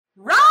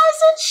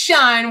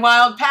Sunshine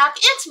Wild Pack,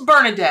 it's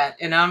Bernadette,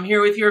 and I'm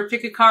here with your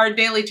Pick a Card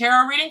Daily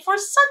Tarot reading for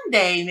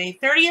Sunday, May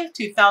 30th,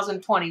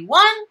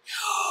 2021.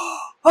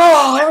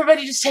 Oh,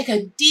 everybody just take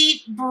a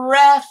deep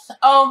breath.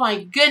 Oh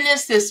my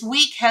goodness, this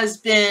week has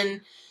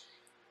been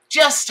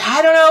just,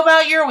 I don't know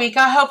about your week.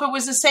 I hope it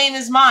was the same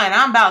as mine.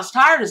 I'm about as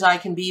tired as I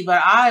can be,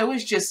 but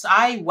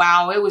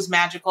wow, it was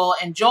magical.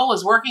 And Joel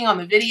is working on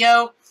the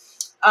video.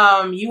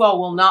 You all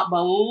will not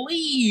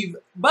believe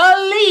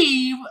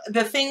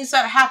the things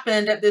that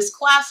happened at this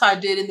class I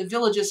did in the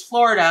Villages,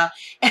 Florida,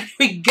 and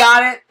we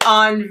got it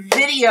on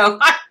video.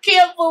 I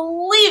can't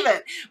believe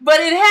it, but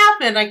it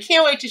happened. I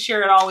can't wait to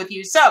share it all with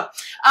you. So,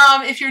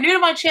 if you're new to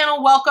my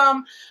channel,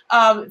 welcome.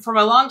 For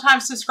my longtime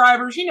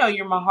subscribers, you know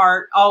you're my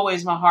heart,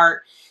 always my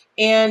heart.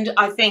 And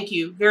I thank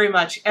you very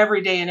much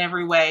every day in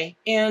every way.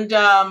 And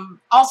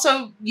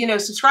also, you know,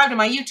 subscribe to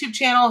my YouTube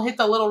channel, hit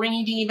the little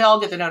ringy dingy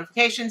bell, get the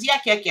notifications,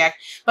 yak, yak, yak.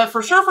 But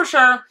for sure,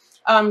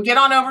 get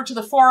on over to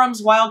the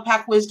forums,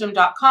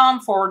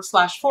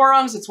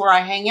 wildpackwisdom.com/forums. It's where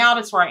I hang out.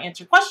 It's where I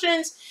answer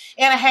questions.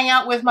 And I hang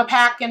out with my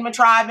pack and my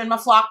tribe and my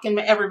flock and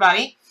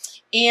everybody.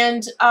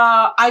 And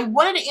I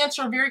wanted to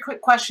answer a very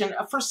quick question.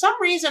 For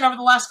some reason, over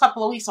the last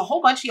couple of weeks, a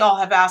whole bunch of y'all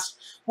have asked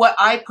what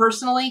I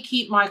personally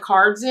keep my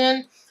cards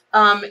in.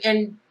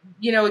 And,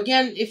 you know,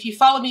 again, if you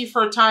follow me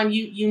for a time,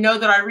 you know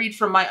that I read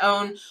from my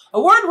own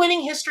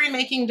award-winning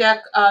history-making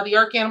deck, the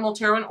Arc Animal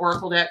Tarot and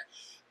Oracle deck.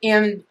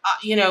 And,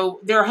 you know,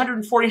 there are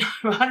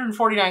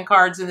 149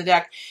 cards in the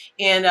deck,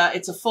 and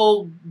it's a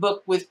full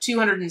book with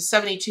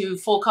 272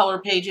 full-color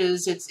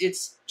pages.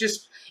 It's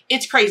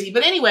crazy.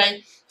 But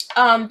anyway,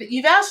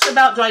 you've asked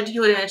about, do I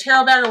do it in a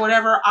tarot bag or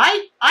whatever.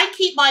 I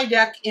keep my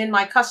deck in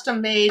my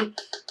custom-made,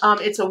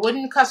 it's a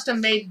wooden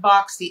custom-made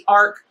box, the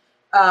Arc.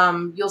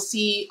 You'll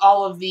see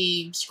all of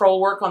the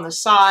scroll work on the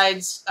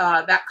sides,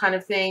 that kind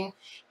of thing.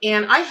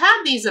 And I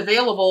had these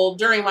available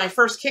during my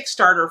first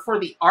Kickstarter for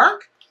the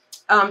Arc.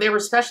 They were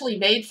specially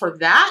made for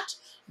that.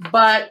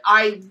 But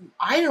I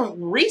don't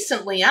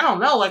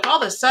know, like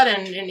all of a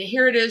sudden, and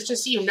here it is,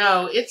 just so you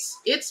know, it's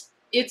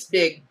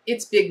big.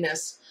 It's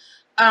bigness.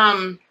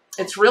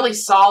 It's really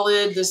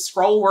solid. The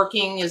scroll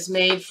working is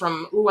made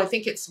from, ooh, I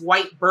think it's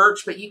white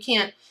birch, but you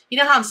can't, you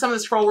know how in some of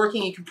the scroll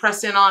working you can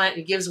press in on it and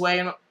it gives way,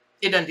 and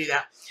it doesn't do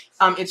that.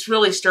 It's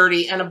really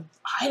sturdy, and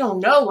I don't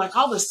know, like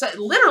all of a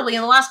sudden, literally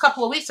in the last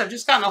couple of weeks, I've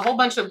just gotten a whole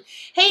bunch of,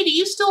 hey, do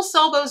you still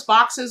sell those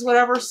boxes,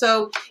 whatever?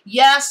 So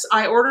yes,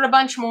 I ordered a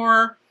bunch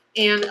more,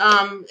 and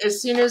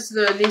as soon as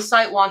the new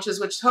site launches,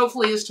 which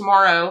hopefully is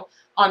tomorrow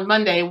on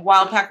Monday,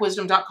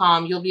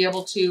 wildpackwisdom.com, you'll be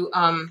able to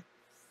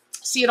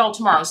see it all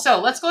tomorrow. So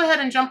let's go ahead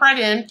and jump right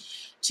in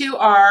to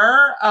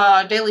our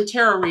daily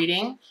tarot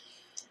reading.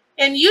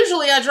 And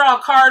usually I draw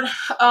a card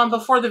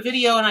before the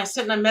video, and I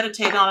sit and I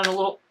meditate on it a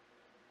little.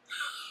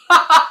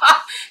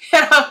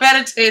 And I'll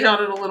meditate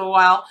on it a little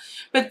while.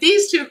 But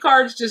these two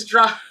cards just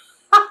drop.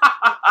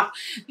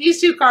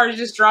 These two cards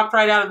just dropped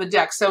right out of the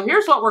deck. So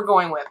here's what we're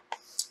going with.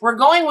 We're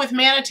going with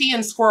Manatee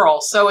and Squirrel.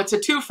 So it's a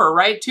twofer,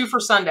 right? Two for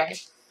Sunday.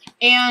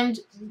 And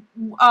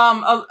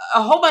a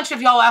whole bunch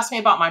of y'all asked me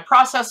about my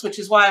process, which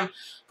is why I'm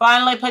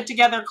finally put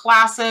together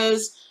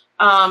classes.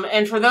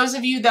 And for those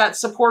of you that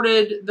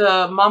supported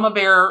the Mama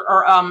Bear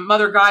or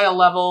Mother Gaia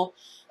level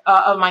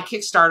of my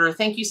Kickstarter,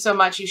 thank you so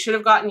much. You should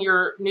have gotten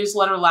your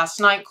newsletter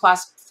last night.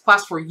 Class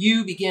for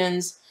you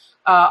begins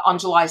on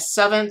July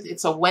 7th.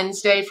 It's a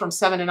Wednesday from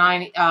 7 to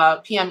 9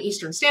 p.m.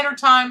 Eastern Standard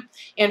Time.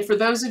 And for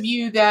those of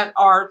you that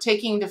are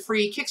taking the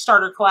free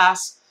Kickstarter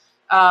class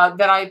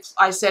that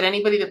I said,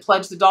 anybody that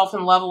pledged the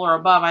Dolphin level or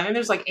above, I think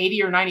there's like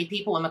 80 or 90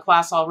 people in the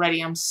class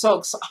already. I'm so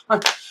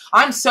excited.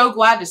 I'm so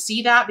glad to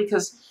see that,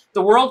 because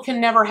the world can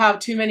never have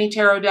too many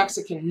tarot decks.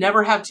 It can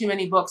never have too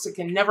many books. It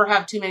can never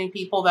have too many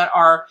people that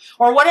are,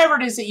 or whatever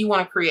it is that you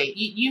want to create.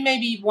 You may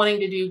be wanting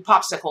to do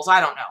popsicles.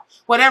 I don't know.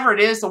 Whatever it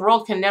is, the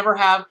world can never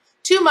have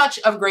too much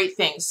of great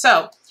things.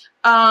 So,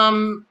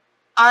 my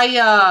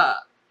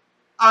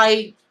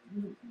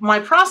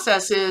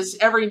process is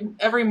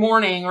every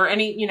morning or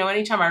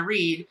anytime I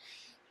read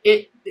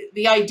it,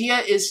 the idea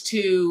is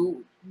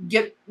to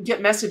get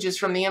messages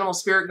from the animal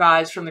spirit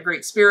guides, from the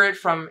Great Spirit,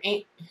 from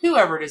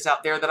whoever it is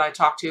out there that I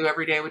talk to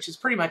every day, which is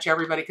pretty much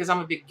everybody, because I'm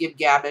a big give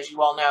gab, as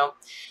you all know.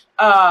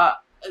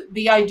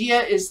 The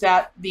idea is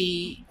that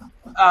the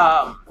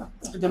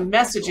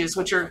messages,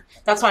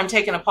 that's why I'm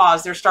taking a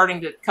pause. They're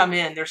starting to come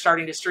in. They're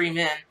starting to stream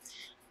in.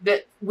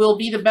 That will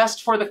be the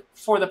best for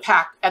the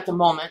pack at the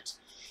moment.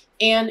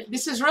 And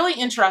this is really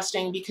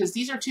interesting because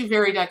these are two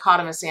very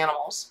dichotomous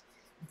animals.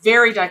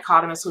 Very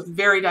dichotomous, with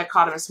very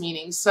dichotomous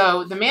meanings.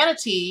 So the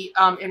Manatee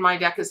in my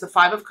deck is the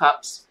Five of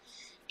Cups.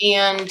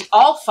 And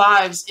all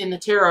fives in the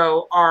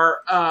tarot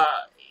are,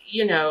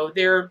 you know,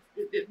 they're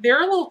a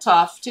little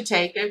tough to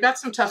take. They've got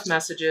some tough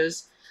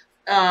messages.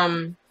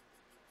 But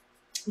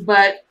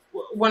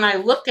when I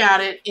look at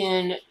it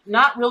in,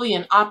 not really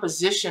in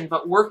opposition,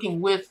 but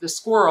working with the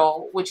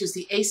Squirrel, which is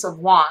the Ace of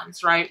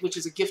Wands, right? Which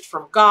is a gift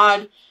from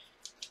God.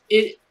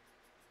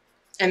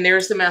 And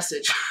there's the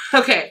message.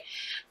 Okay.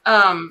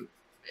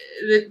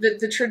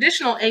 The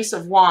traditional Ace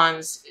of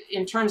Wands,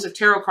 in terms of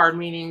tarot card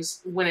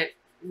meanings, when it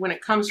when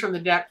it comes from the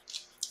deck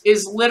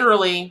is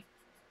literally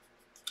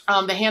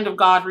the hand of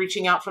God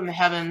reaching out from the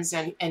heavens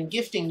and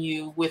gifting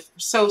you with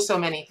so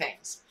many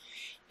things.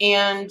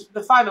 And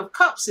the Five of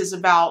Cups is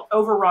about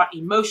overwrought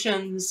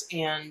emotions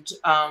and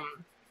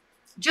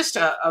just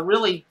a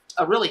really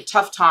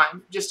tough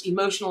time, just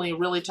emotionally a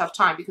really tough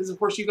time, because of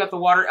course you've got the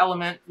water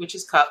element, which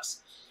is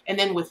cups. And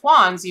then with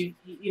wands, you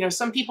know,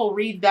 some people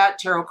read that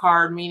tarot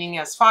card meaning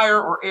as fire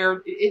or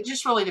air. It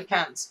just really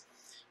depends.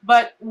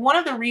 But one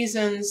of the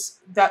reasons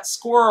that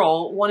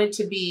Squirrel wanted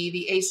to be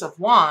the Ace of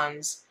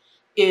Wands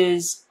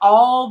is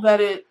all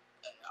the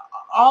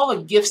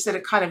gifts that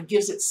it kind of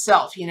gives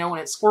itself, you know, when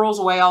it squirrels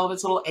away all of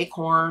its little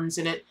acorns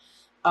and it,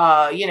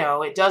 you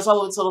know, it does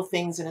all its little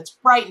things and it's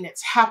bright and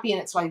it's happy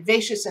and it's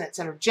vivacious and it's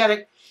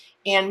energetic.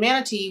 And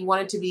Manatee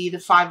wanted to be the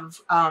Five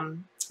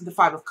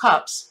of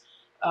Cups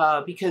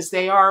because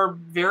they are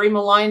very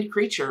maligned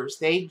creatures.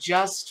 They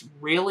just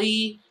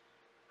really,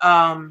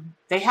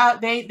 they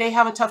have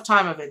a tough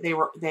time of it. They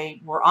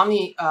were on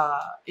the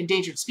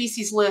endangered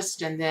species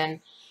list, and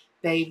then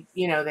they've,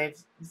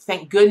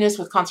 thank goodness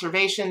with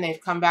conservation, they've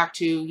come back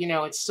to,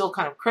 it's still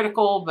kind of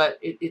critical, but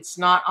it's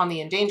not on the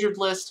endangered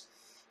list.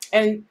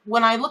 And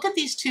when I look at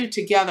these two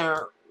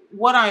together,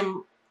 what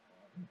I'm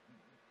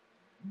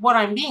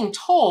being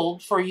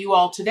told for you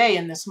all today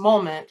in this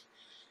moment,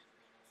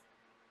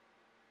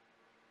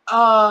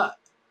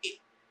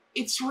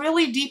 it's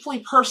really deeply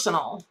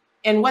personal.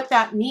 And what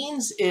that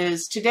means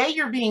is today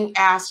you're being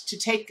asked to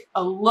take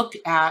a look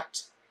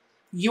at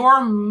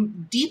your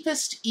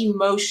deepest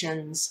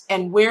emotions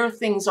and where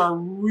things are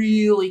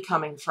really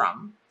coming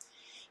from.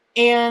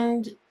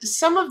 And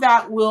some of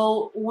that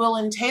will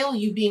entail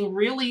you being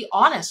really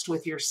honest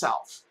with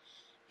yourself.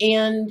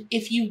 And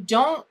if you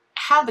don't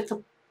have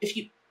if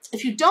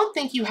you don't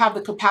think you have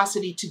the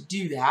capacity to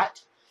do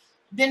that,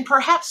 then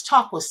perhaps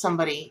talk with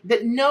somebody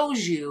that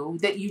knows you,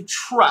 that you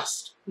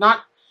trust,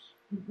 not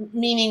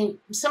meaning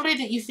somebody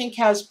that you think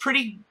has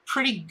pretty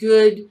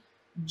good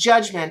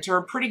judgment or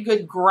a pretty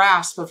good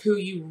grasp of who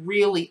you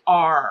really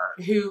are,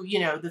 who,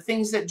 the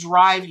things that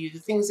drive you, the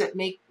things that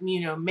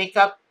make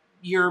up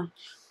your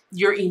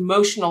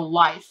emotional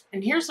life.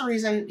 And here's the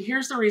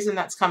reason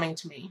that's coming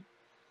to me.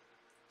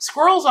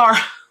 Squirrels are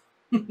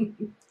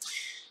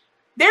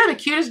they're the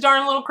cutest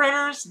darn little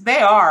critters. They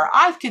are.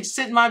 I could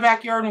sit in my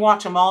backyard and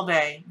watch them all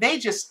day. They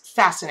just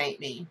fascinate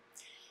me.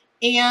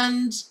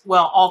 And,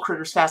 well, all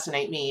critters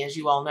fascinate me, as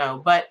you all know,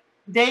 but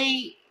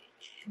they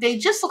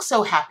just look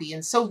so happy,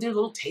 and so their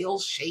little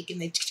tails shake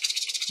and they,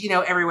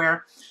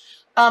 everywhere.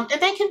 And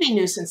they can be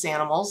nuisance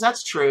animals.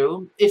 That's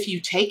true if you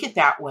take it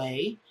that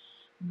way.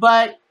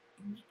 But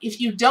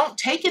if you don't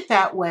take it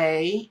that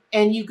way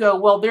and you go,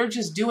 well, they're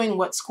just doing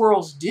what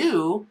squirrels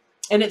do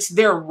and it's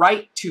their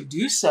right to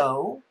do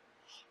so,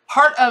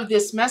 part of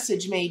this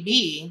message may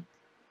be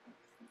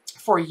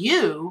for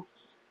you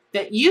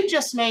that you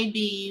just may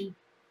be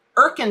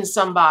irking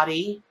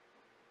somebody,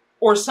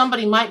 or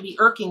somebody might be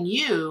irking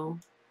you,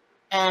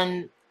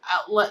 and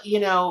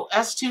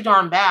that's too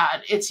darn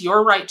bad. It's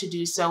your right to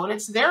do so, and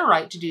it's their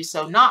right to do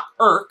so, not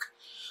irk,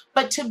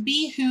 but to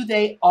be who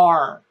they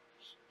are.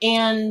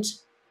 And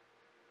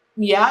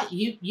yeah,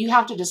 you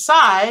have to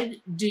decide,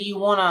 do you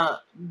want to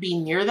be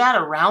near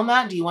that, around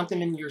that? Do you want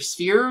them in your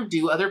sphere?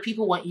 Do other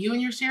people want you in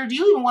your sphere? Do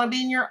you even want to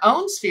be in your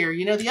own sphere?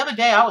 The other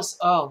day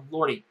oh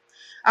Lordy,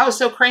 I was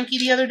so cranky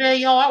the other day,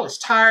 y'all. I was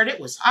tired. I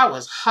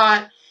was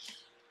hot.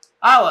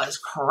 I was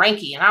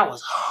cranky and I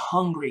was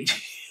hungry.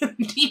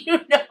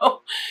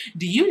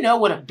 Do you know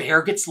what a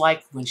bear gets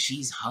like when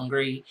she's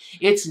hungry?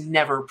 It's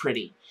never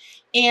pretty.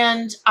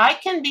 And I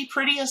can be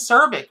pretty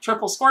acerbic.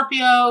 Triple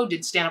Scorpio,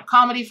 did stand-up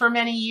comedy for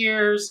many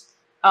years.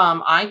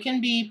 I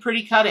can be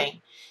pretty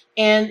cutting.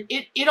 And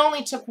it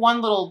only took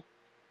one little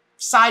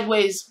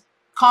sideways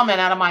comment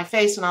out of my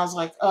face and I was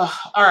like, oh,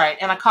 all right.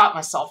 And I caught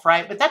myself,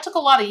 right? But that took a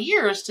lot of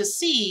years to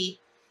see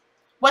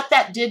what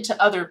that did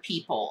to other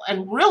people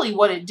and really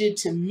what it did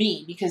to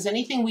me, because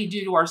anything we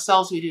do to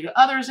ourselves, we do to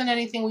others, and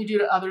anything we do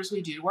to others,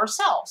 we do to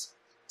ourselves.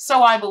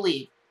 So I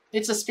believe.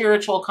 It's a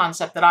spiritual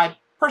concept that I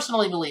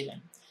personally believe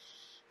in.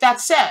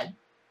 That said,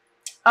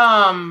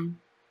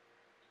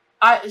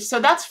 so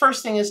that's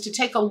first thing, is to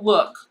take a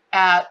look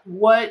at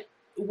what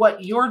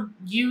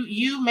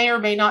you may or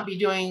may not be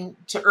doing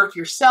to irk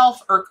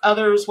yourself, irk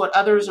others, what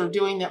others are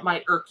doing that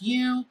might irk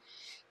you,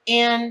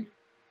 and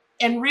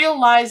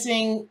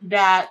realizing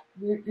that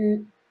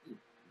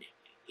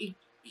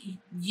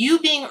you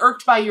being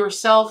irked by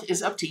yourself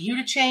is up to you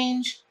to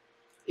change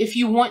if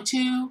you want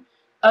to.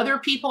 Other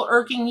people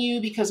irking you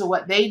because of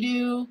what they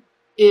do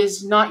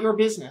is not your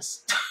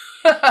business.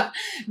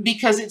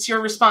 Because it's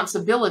your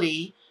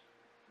responsibility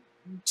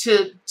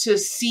to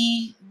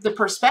see the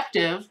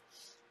perspective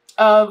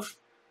of,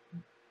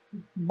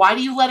 why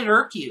do you let it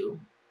irk you?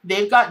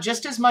 They've got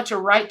just as much a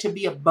right to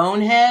be a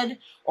bonehead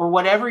or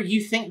whatever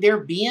you think they're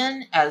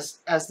being as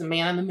the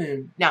man in the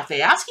moon. Now, if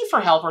they ask you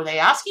for help or they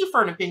ask you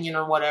for an opinion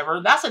or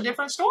whatever, that's a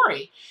different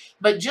story.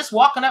 But just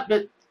walking up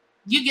to,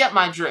 you get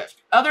my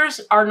drift.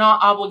 Others are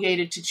not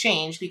obligated to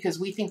change because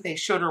we think they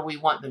should or we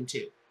want them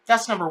to.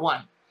 That's number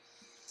one.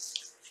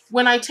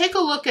 when I take a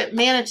look at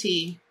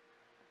Manatee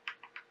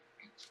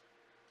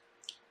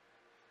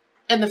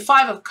and the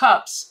Five of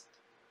Cups,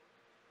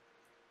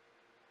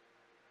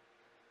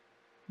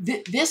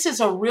 this is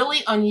a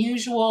really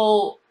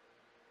unusual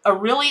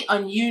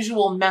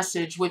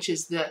message, which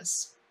is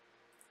this.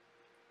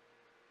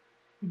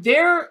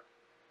 There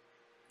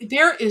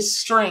is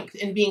strength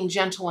in being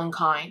gentle and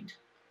kind,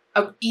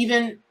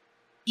 even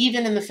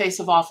in the face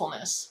of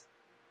awfulness.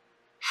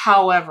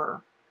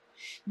 However,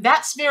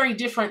 that's very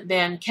different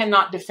than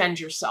cannot defend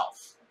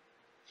yourself.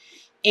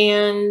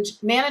 And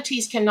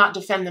manatees cannot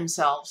defend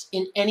themselves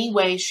in any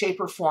way, shape,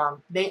 or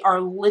form. They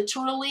are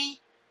literally,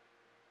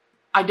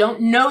 I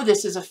don't know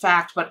this is a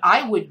fact, but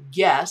I would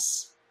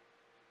guess,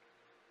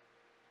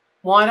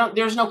 well,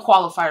 there's no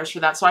qualifiers for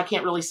that, so I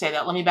can't really say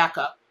that. Let me back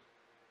up.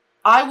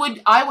 I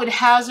would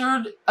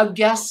hazard a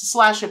guess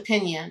 /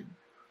 opinion.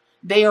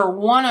 They are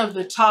one of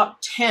the top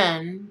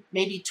 10,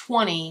 maybe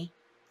 20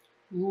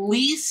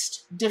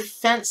 least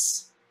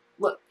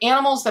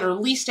animals that are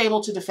least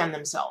able to defend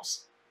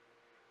themselves.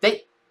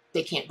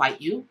 They can't bite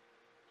you.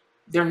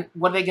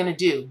 What are they going to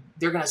do?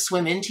 They're going to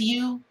swim into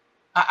you?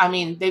 I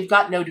mean, they've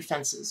got no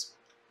defenses.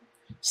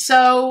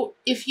 So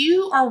if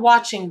you are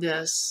watching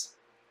this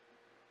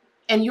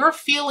and you're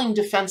feeling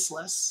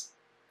defenseless,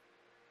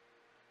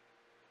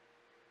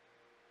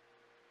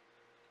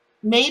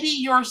 maybe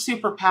your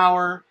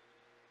superpower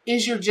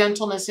is your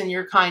gentleness and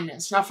your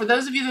kindness. Now, for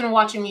those of you that have been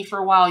watching me for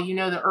a while, you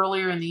know that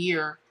earlier in the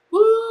year,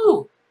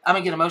 woo, I'm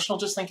going to get emotional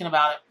just thinking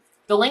about it.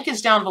 The link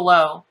is down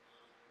below,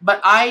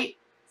 but I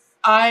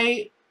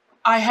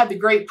had the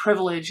great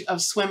privilege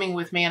of swimming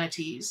with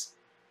manatees.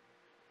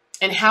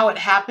 And how it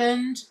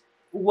happened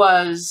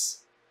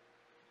was,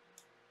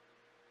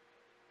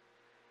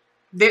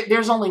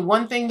 there's only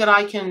one thing that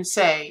I can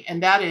say,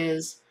 and that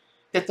is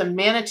that the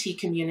manatee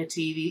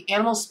community, the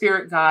animal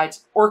spirit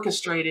guides,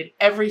 orchestrated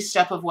every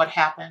step of what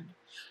happened.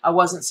 I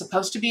wasn't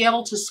supposed to be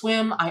able to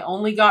swim. I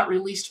only got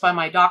released by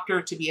my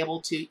doctor to be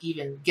able to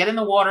even get in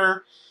the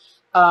water,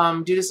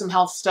 due to some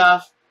health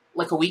stuff,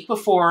 like a week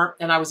before.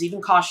 And I was even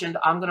cautioned,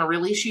 I'm going to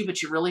release you,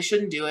 but you really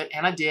shouldn't do it.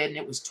 And I did. And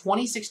it was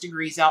 26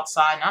 degrees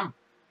outside, and I'm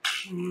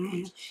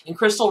in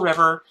Crystal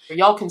River.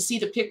 Y'all can see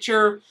the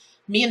picture.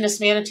 Me and this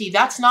manatee,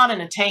 that's not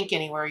in a tank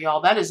anywhere,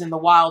 y'all. That is in the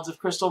wilds of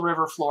Crystal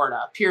River,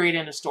 Florida. Period.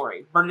 End of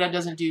story. Bernadette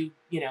doesn't do,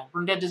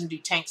 Bernadette doesn't do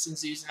tanks and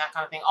zoos and that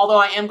kind of thing. Although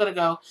I am going to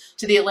go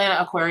to the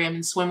Atlanta Aquarium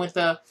and swim with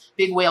the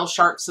big whale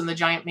sharks and the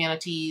giant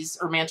manatees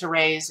or manta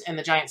rays and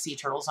the giant sea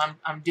turtles.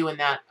 I'm doing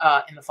that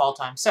in the fall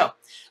time. So,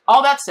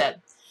 all that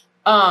said,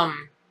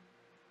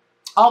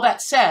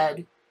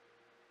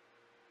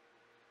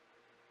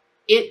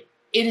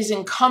 it is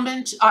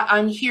incumbent,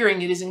 I'm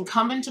hearing it is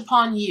incumbent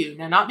upon you,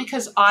 now not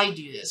because I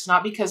do this,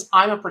 not because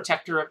I'm a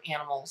protector of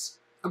animals,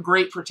 a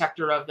great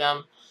protector of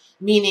them,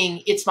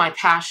 meaning it's my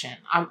passion.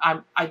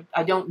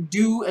 I don't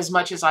do as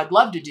much as I'd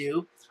love to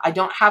do. I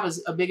don't have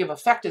as a big of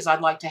effect as I'd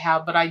like to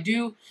have, but I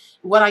do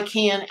what I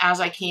can,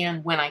 as I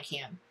can, when I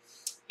can.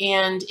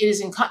 And it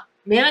is,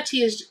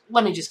 Manatee is,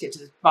 let me just get to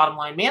the bottom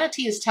line.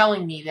 Manatee is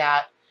telling me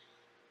that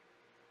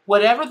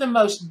whatever the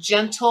most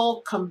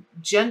gentle,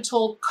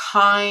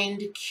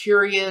 kind,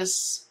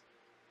 curious,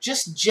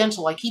 just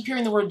gentle. I keep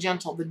hearing the word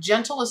gentle. The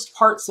gentlest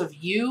parts of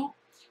you,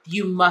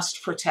 you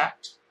must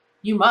protect.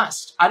 You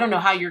must. I don't know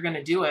how you're going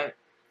to do it,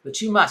 but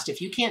you must.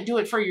 If you can't do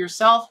it for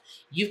yourself,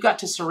 you've got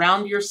to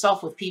surround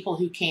yourself with people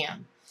who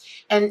can.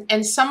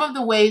 And some of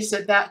the ways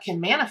that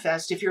can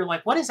manifest, if you're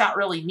like, what does that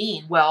really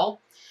mean?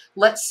 Well,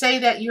 let's say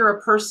that you're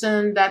a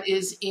person that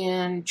is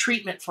in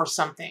treatment for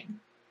something.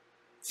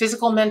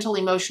 Physical, mental,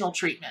 emotional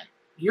treatment.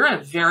 You're in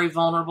a very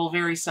vulnerable,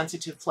 very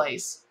sensitive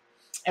place.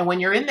 And when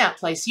you're in that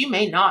place, you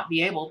may not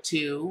be able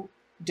to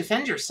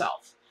defend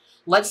yourself.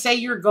 Let's say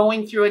you're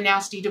going through a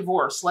nasty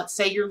divorce. Let's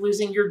say you're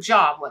losing your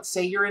job. Let's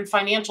say you're in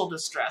financial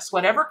distress.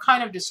 Whatever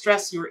kind of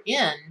distress you're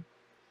in,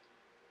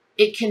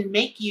 it can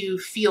make you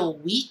feel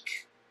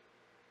weak,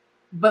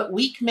 but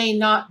weak may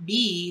not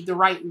be the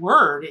right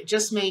word. It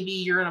just may be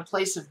you're in a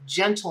place of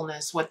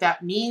gentleness. What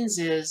that means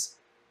is,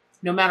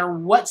 no matter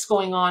what's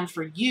going on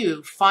for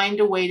you, find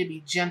a way to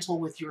be gentle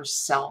with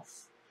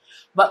yourself.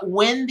 But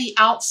when the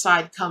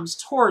outside comes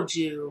towards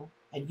you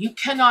and you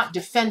cannot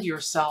defend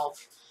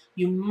yourself,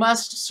 you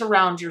must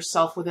surround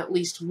yourself with at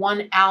least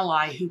one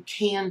ally who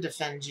can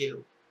defend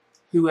you,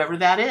 whoever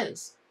that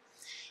is.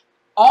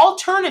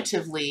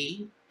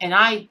 Alternatively,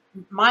 and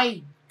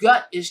my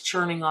gut is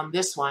churning on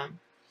this one,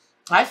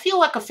 I feel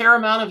like a fair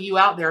amount of you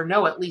out there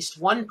know at least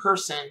one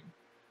person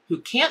who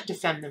can't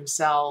defend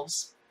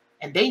themselves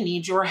and they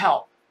need your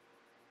help.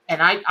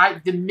 And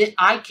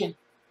I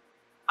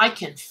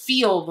can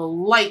feel the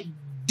light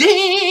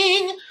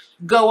ding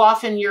go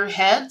off in your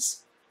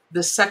heads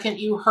the second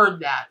you heard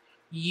that.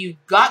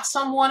 You've got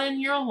someone in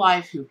your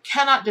life who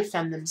cannot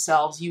defend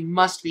themselves. You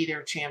must be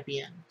their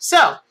champion.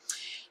 So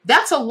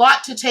that's a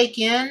lot to take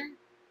in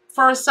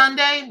for a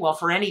Sunday. Well,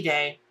 for any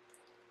day.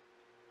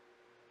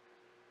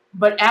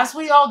 But as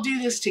we all do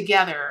this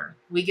together,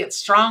 we get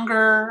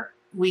stronger,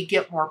 we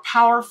get more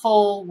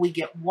powerful, we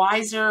get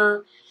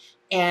wiser,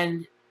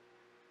 and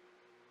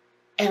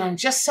And I'm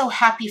just so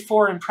happy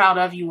for and proud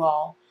of you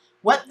all.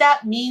 What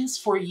that means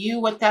for you,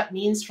 what that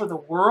means for the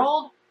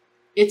world,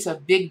 it's a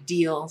big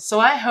deal. So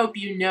I hope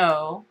you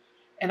know,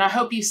 and I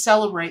hope you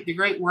celebrate the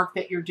great work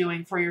that you're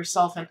doing for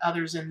yourself and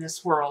others in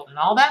this world. And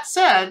all that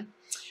said,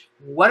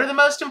 what are the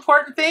most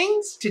important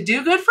things? To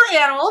do good for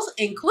animals,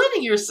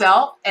 including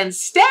yourself, and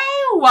stay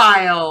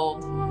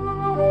wild.